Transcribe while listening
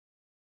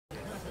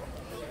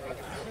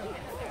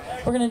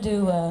We're gonna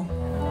do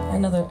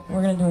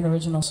an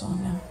original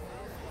song now.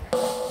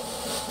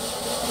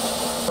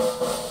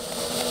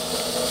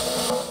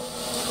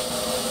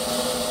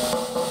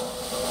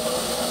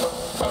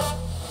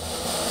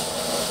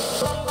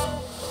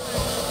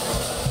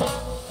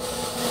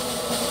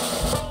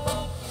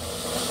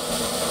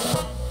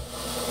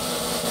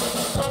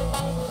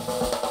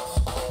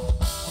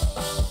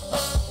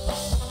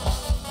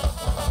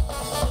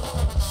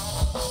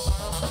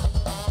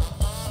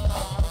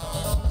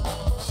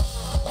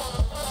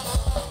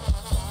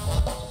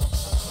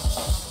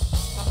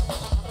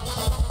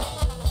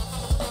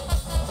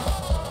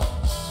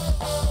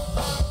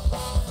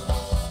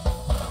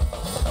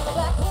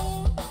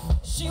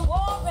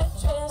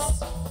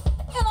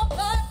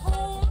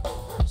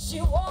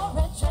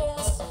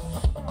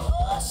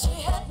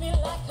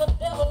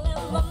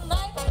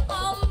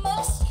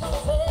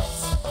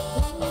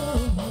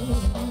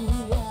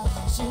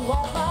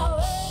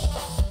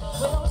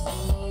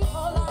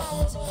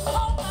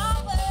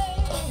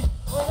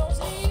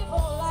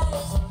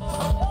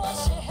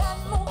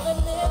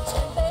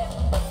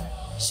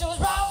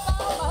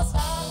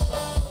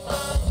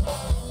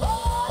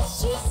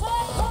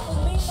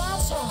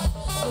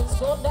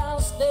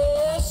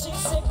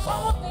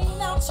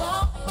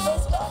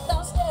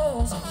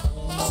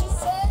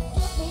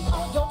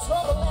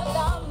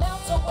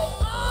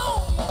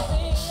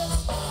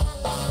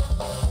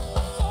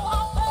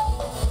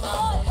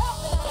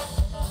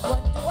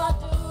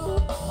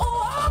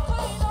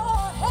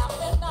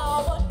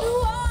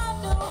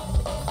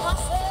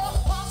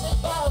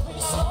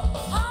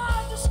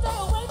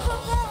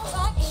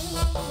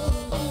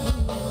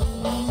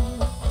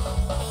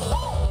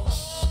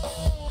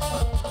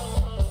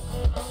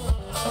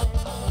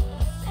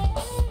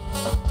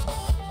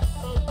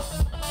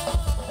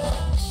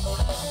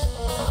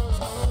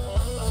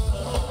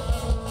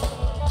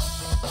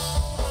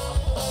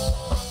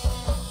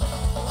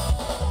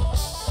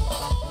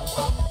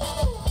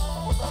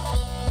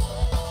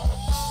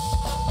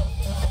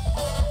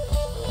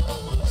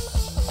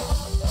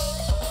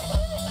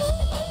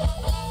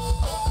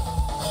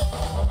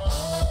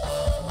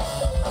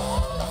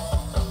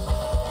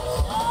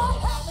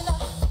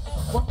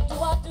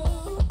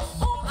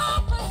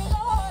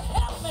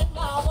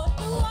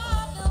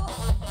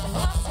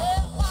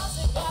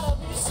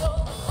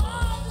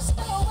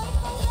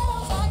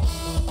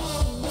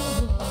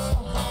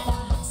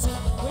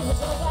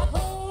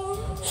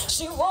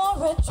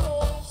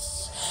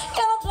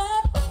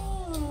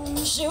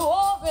 She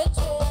wore a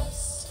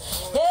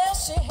dress, yeah,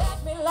 she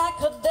had me like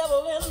a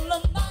devil in the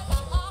night.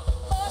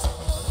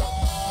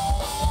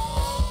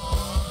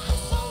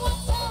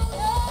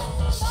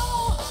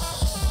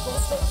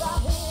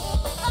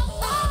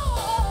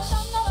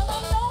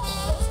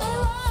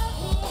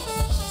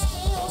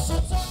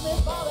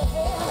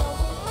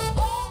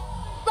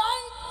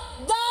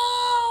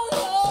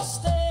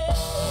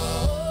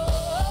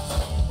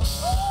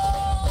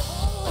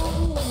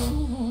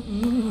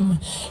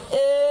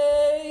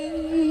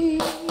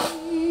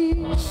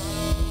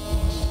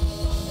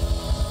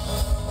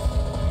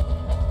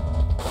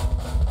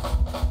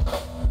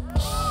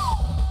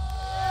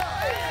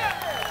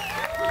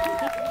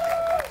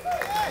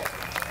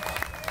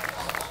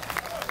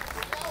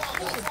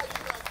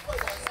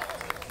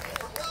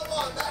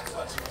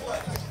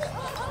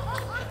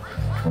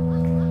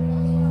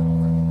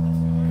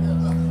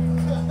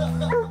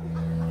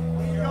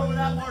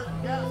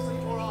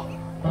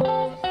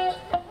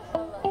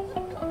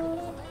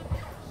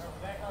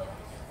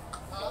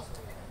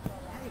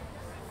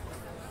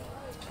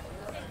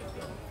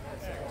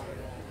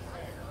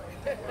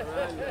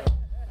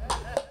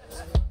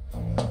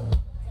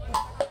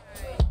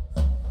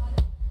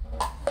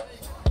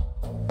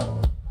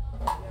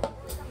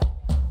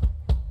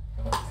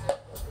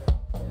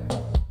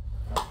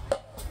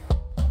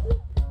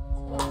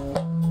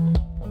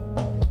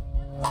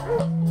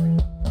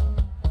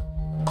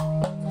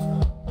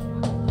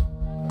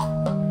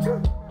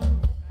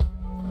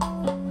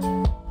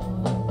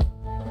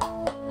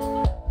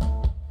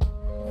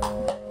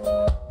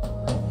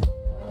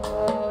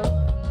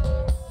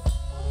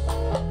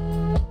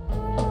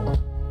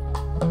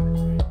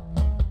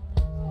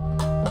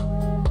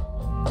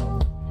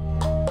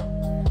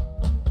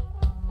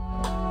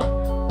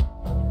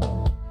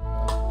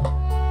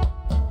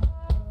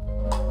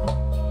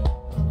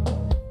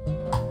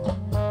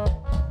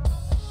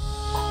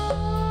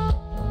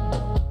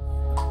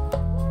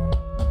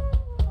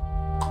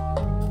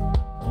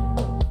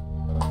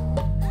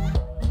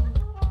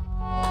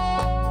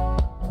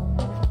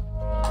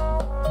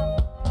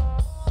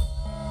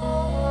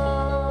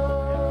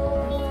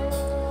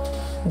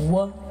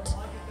 Whatever.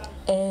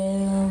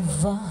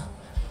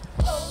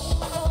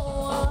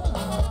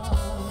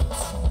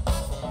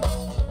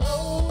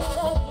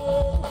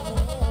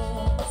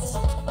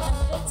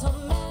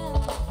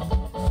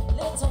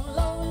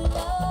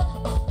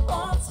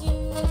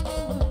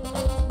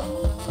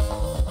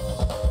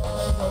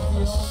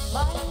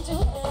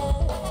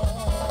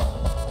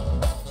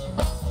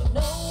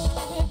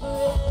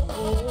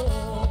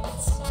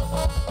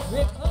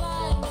 Recline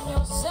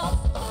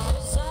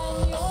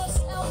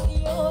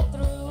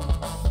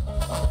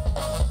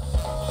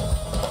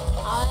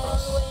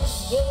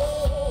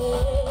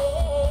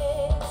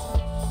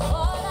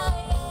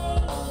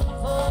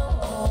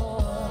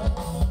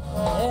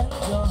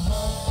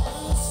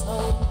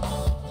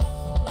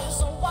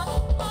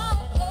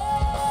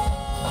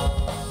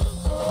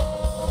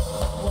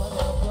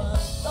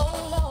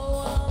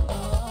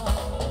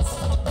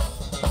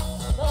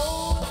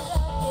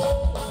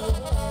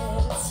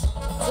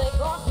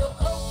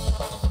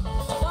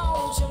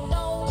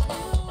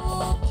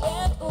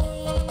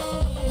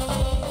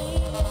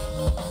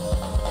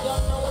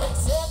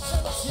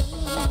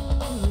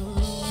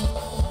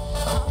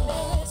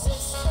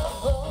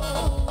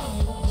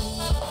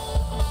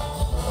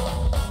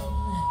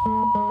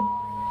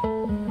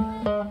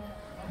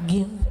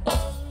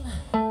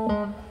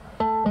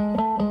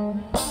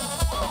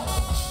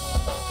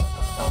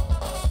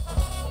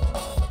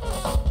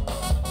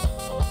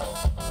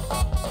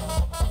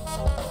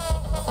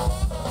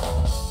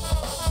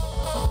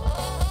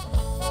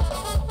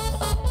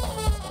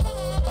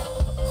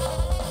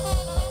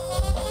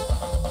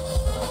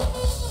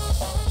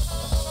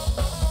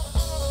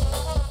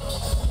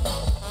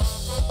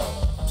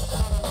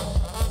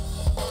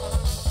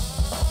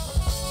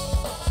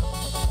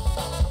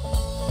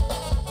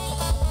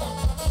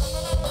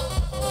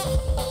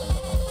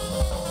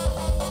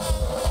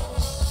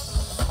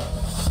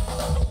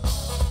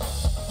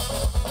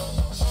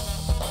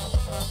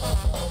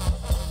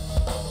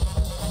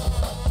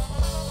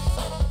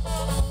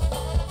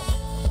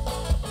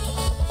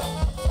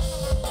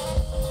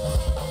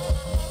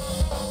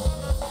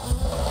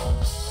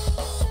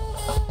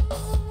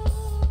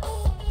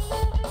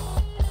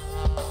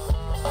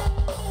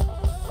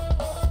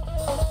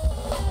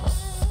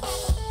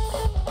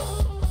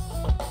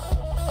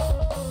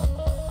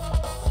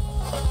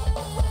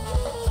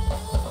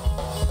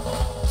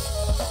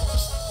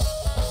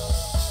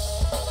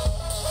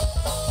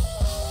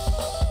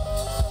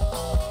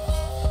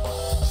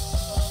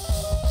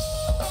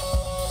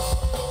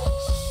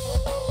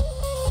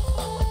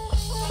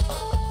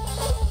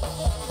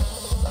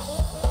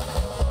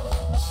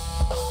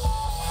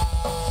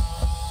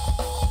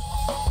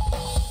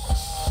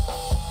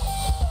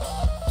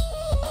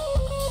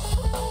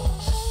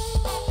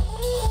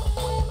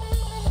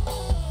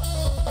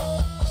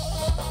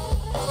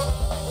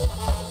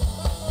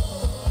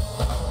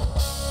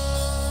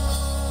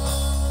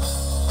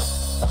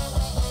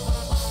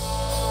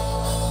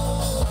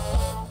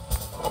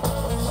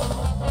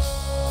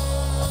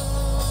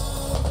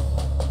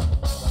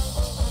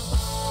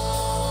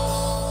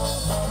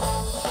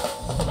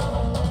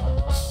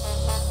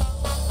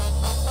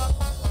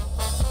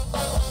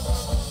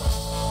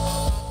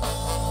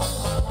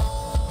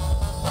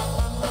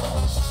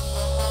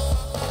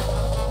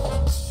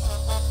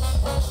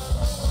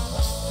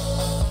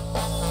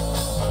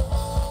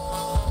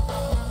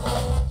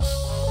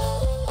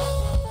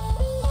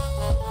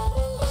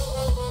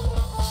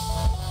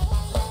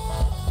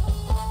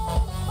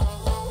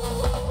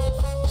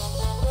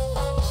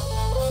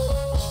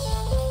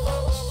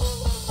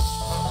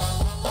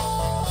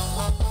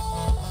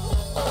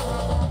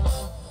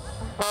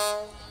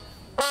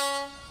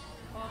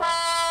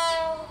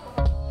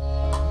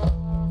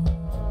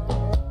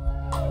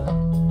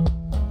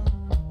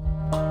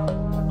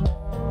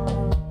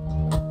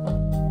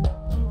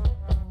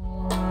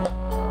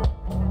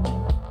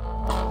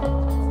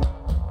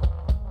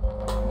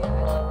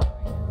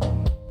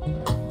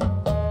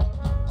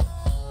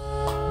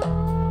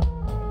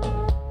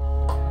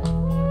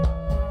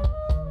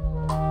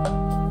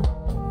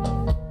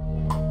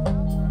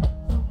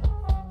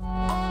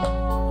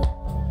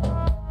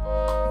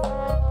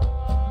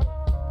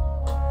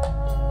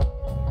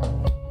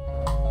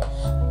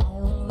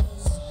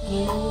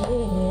get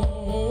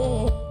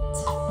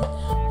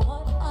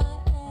what I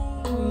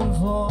aim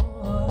for,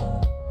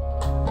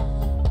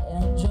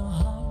 and your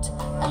heart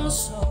and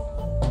soul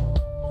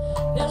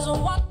is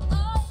what I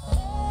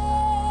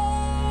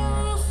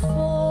aim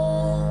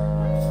for.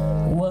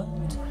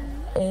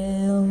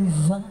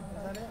 Whatever.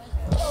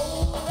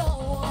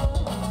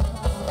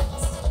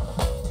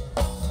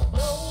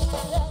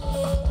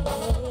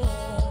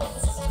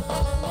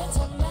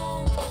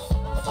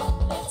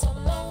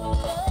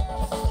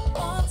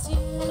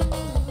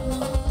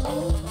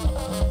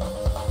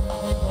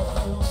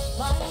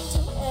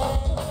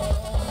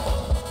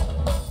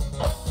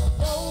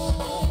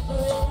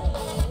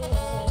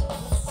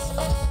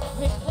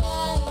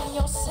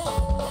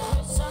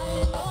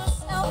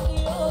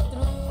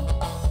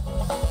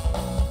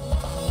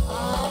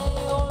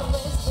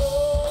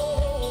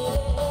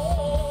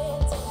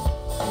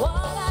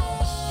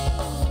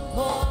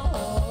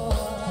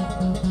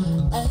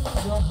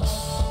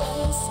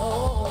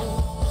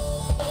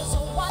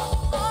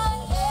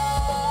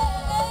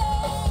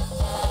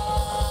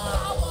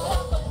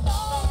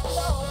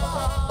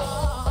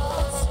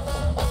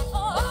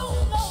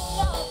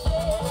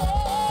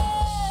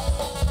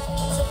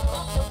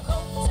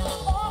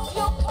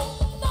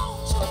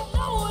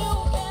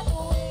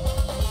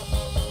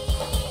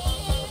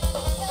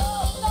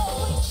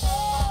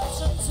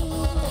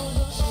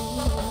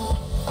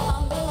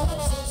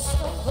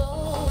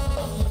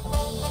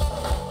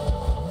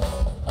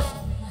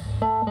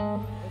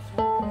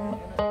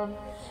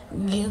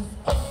 Give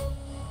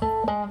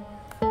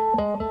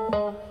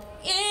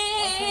in.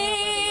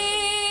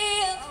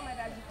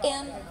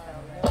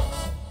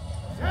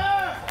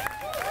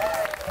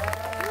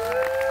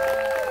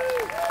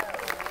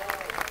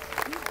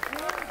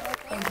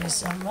 Thank you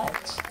so much.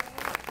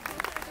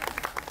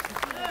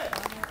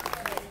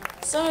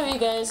 Some of you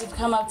guys have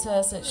come up to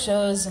us at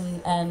shows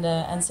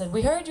and said,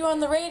 "We heard you on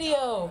the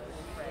radio."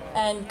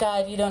 And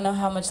God, you don't know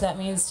how much that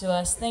means to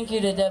us. Thank you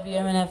to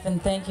WMNF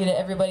and thank you to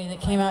everybody that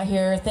came out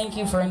here. Thank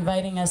you for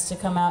inviting us to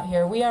come out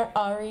here. We are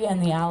Ari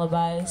and the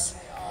Alibis.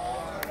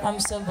 I'm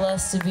so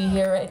blessed to be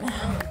here right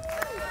now.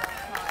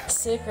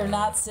 Sick or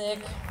not sick,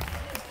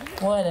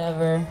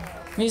 whatever.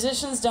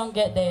 Musicians don't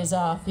get days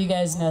off. You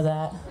guys know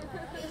that.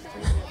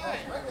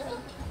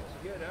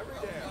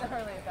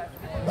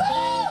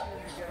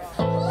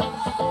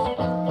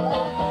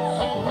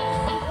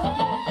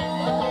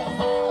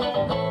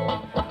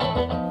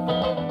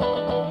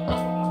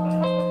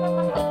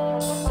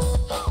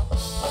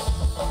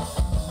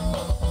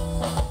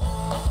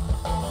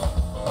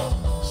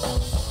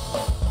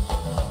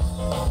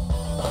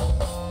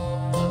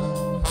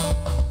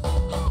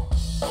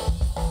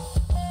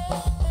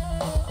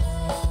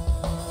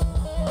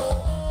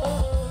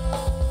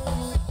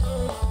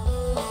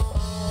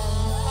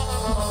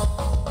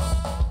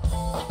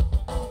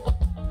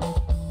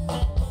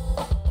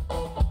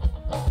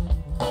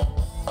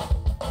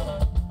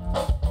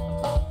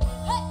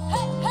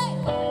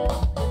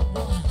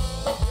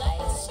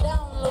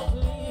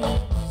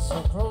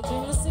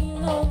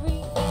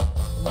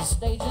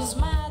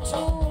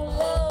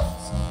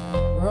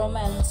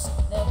 Romance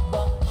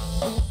never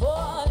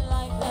before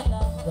like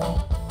another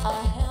I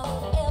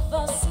have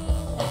ever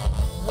seen.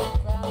 The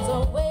crowds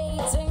are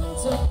waiting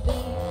to be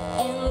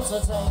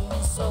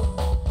entertained. So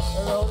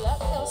roll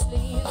up your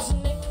sleeves,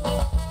 Nick.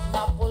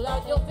 Now pull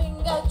out your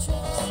finger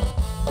tricks.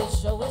 The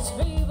show is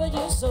free, but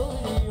you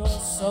sold your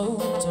soul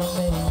to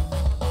me.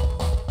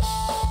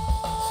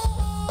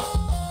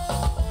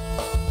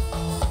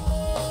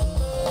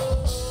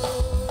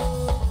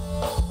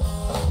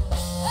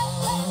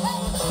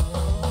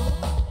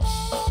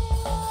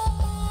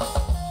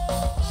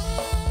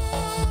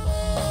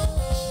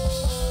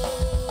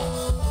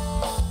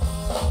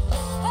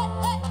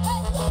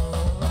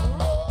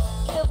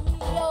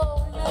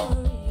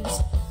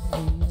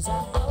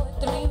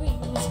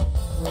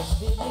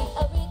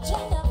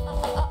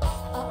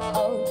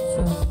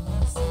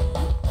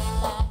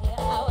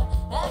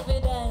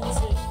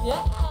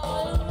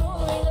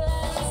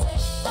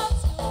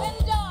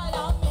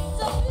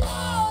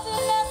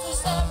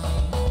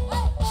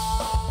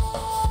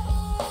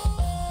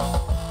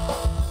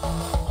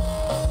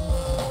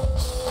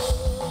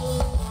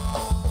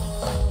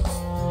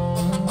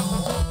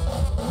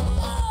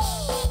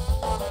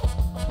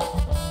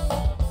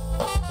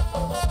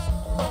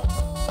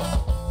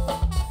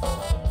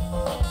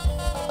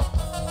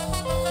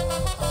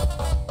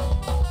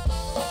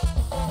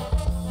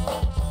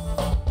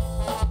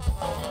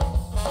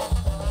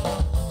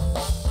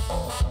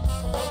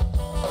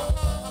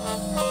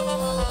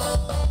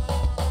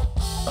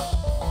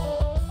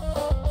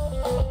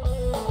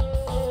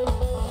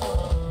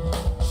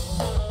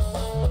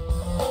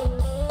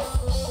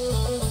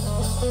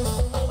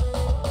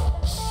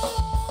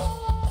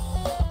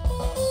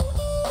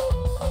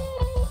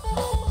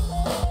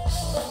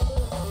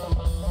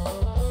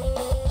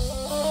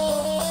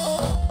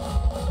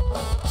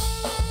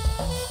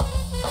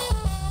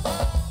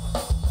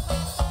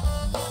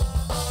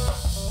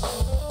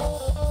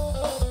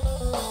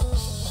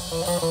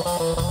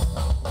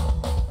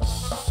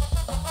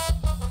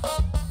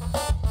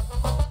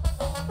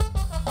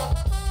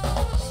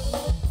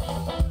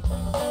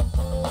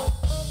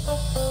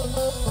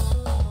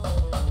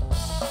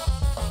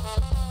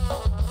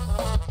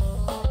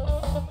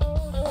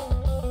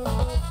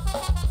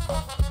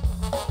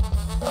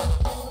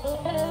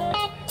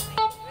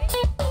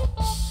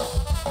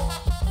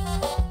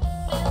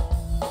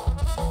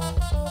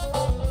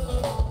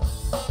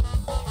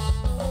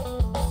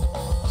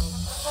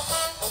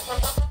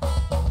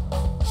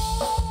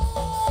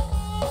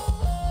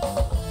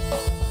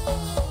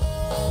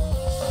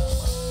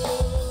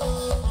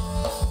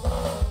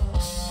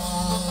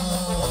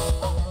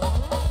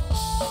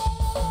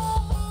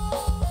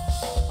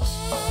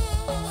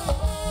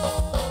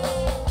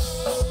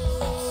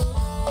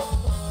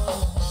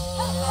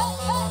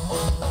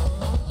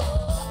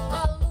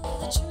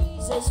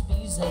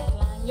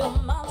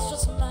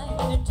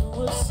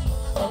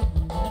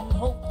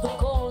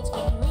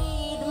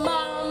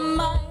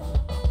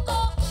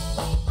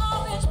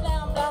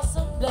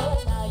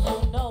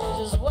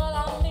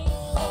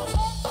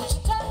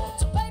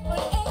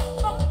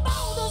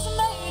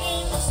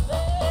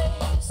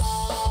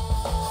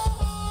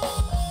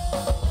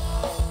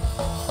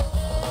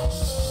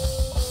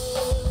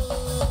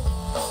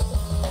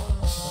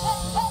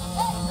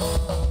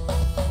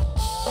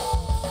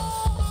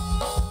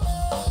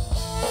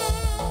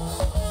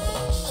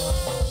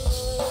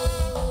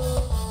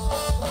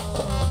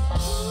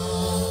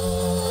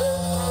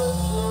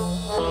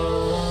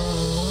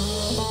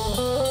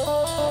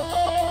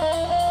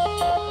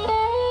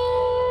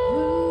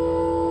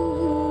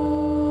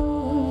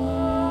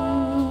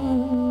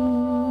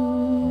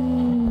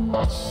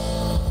 Thank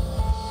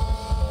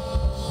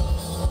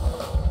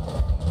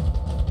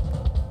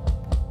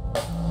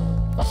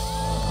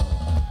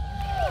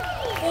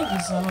you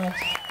so much.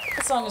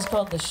 This song is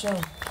called The Show.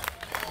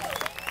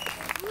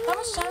 How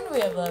much time do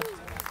we have left?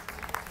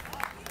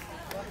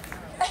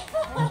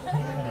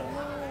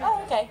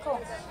 Oh, okay,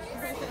 cool.